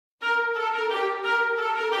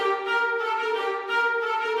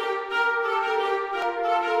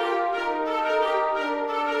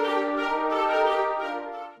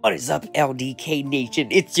What is up, LDK Nation?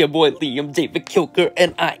 It's your boy Liam David Kilker,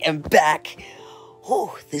 and I am back.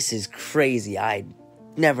 Oh, this is crazy. I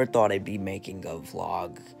never thought I'd be making a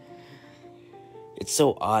vlog. It's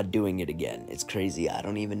so odd doing it again. It's crazy. I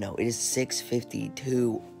don't even know. It is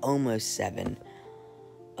 6:52, almost 7.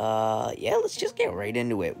 Yeah, let's just get right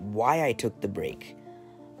into it. Why I took the break.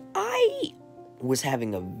 I was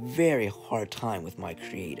having a very hard time with my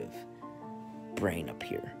creative brain up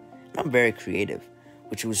here. I'm very creative,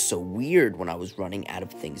 which was so weird when I was running out of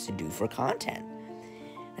things to do for content.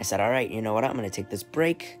 I said, all right, you know what? I'm going to take this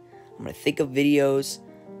break. I'm going to think of videos.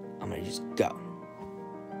 I'm going to just go.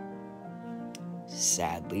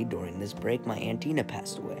 Sadly, during this break, my Aunt Tina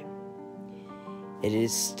passed away. It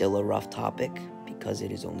is still a rough topic because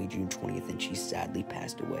it is only June 20th and she sadly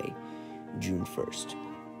passed away June 1st.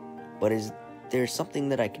 But there's something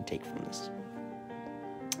that I can take from this.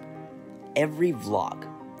 Every vlog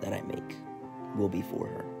that I make will be for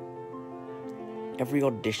her. Every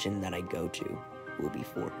audition that I go to will be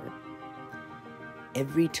for her.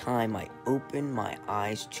 Every time I open my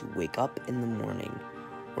eyes to wake up in the morning,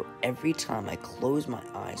 or every time I close my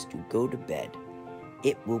eyes to go to bed,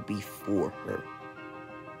 it will be for her.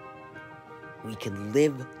 We can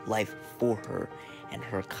live life for her and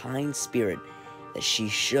her kind spirit that she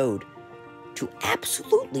showed to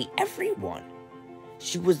absolutely everyone.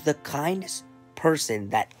 She was the kindest person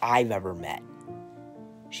that I've ever met.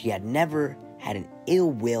 She had never had an ill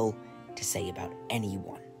will to say about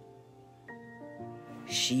anyone.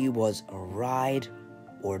 She was a ride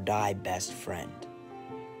or die best friend,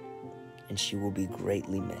 and she will be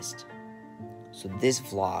greatly missed. So this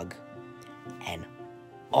vlog and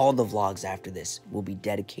all the vlogs after this will be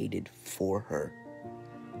dedicated for her.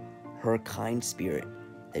 Her kind spirit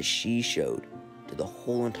that she showed to the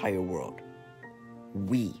whole entire world,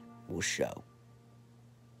 we will show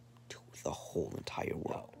to the whole entire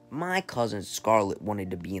world. My cousin Scarlett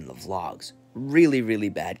wanted to be in the vlogs really, really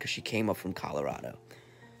bad because she came up from Colorado.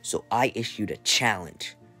 So I issued a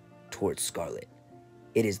challenge towards Scarlett.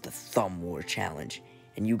 It is the Thumb War Challenge,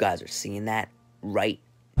 and you guys are seeing that right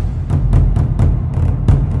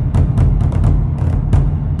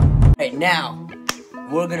now.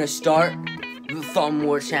 We're gonna start the Thumb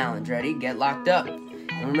War Challenge. Ready? Get locked up.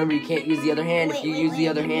 And remember, you can't use the other hand. If you use the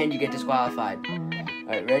other hand, you get disqualified.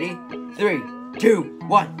 Alright, ready? 3, 2,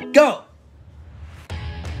 1, go!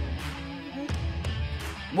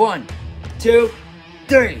 1, 2,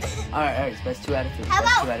 3. Alright, so that's 2 out of 3. How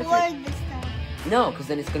That's about 2 out of 3. this time? No, because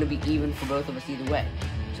then it's going to be even for both of us either way.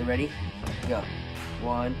 So ready? Go.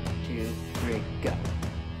 1, 2, 3, go.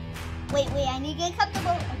 Wait, I need to get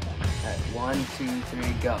comfortable. Okay. Alright, 1, 2,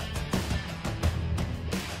 3, go.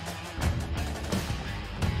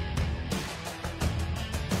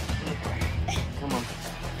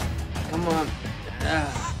 Come on.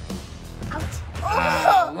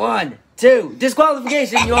 1, 2.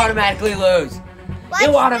 Disqualification. You automatically lose. What's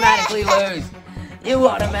You automatically lose. You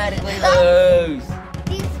automatically lose.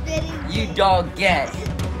 He's spitting. You don't get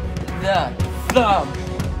the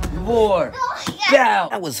Thumb War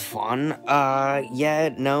belt. That was fun. Yeah,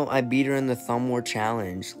 no, I beat her in the Thumb War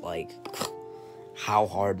Challenge. Like, how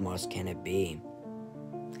hard can it be?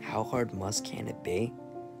 How hard can it be?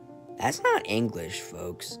 That's not English,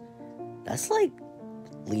 folks. That's like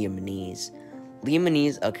Liamonese.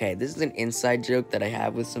 Liamonese, okay, this is an inside joke that I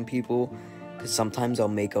have with some people, because sometimes I'll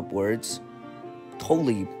make up words,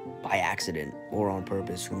 totally by accident, or on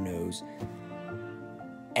purpose, who knows.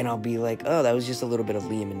 And I'll be like, oh, that was just a little bit of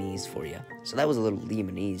Liamonese for you. So that was a little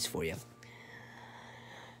Liamonese for you.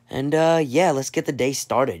 And, yeah, let's get the day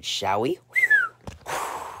started, shall we?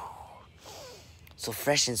 So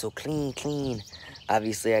fresh and so clean.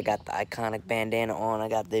 Obviously, I got the iconic bandana on. I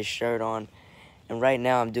got this shirt on. And right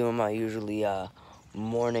now, I'm doing my usually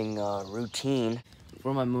morning routine.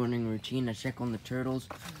 For my morning routine, I check on the turtles.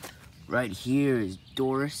 Right here is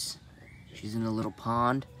Doris. She's in a little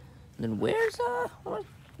pond. And then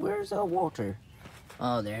where's Walter?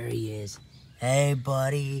 Oh, there he is. Hey,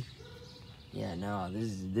 buddy. Yeah, no,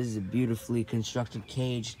 this is a beautifully constructed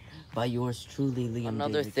cage by yours truly, Liam.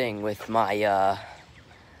 Another thing with my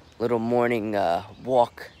little morning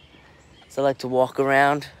walk. So I like to walk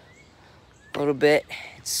around a little bit.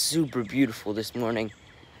 It's super beautiful this morning.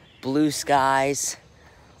 Blue skies,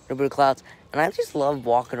 a little bit of clouds. And I just love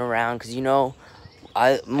walking around because, you know,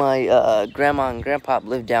 my grandma and grandpa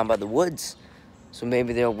live down by the woods. So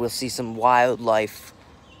maybe we'll see some wildlife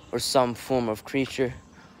or some form of creature.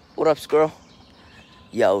 What up, squirrel?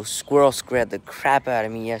 Yo, squirrel scared the crap out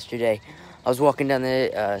of me yesterday. I was walking down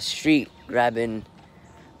the street grabbing...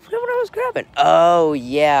 I forgot what I was grabbing. Oh,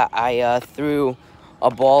 yeah, I threw a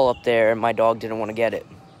ball up there and my dog didn't want to get it.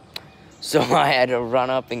 So I had to run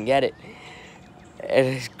up and get it.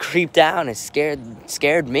 It creeped out and it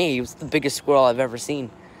scared me. It was the biggest squirrel I've ever seen.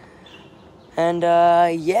 And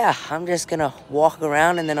yeah, I'm just gonna walk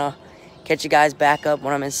around and then I'll catch you guys back up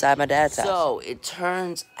when I'm inside my dad's house. So it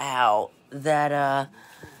turns out that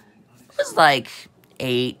it was like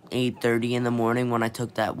 8:30 in the morning when I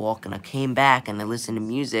took that walk, and I came back and I listened to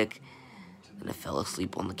music and I fell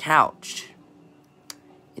asleep on the couch.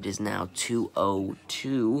 It is now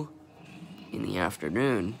 2:02 in the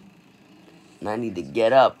afternoon, and I need to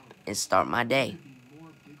get up and start my day.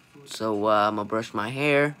 So I'm gonna brush my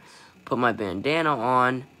hair, put my bandana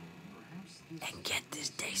on, and get this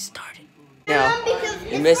day started. Now,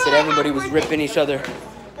 you missed it. Everybody was ripping each other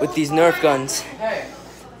with these Nerf guns.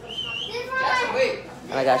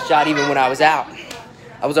 And I got shot even when I was out.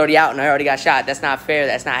 I was already out and I already got shot. That's not fair.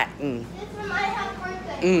 That's not... Well,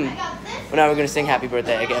 now we're going to sing happy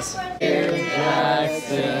birthday, I guess. Dear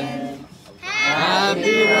Jackson,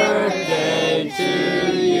 happy birthday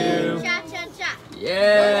to you. Cha-cha-cha.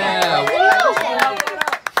 Yeah!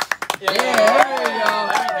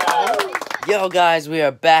 Yo, guys, we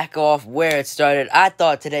are back off where it started. I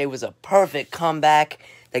thought today was a perfect comeback.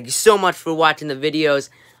 Thank you so much for watching the videos.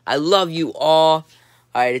 I love you all.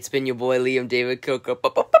 All right, it's been your boy, Liam David Coco.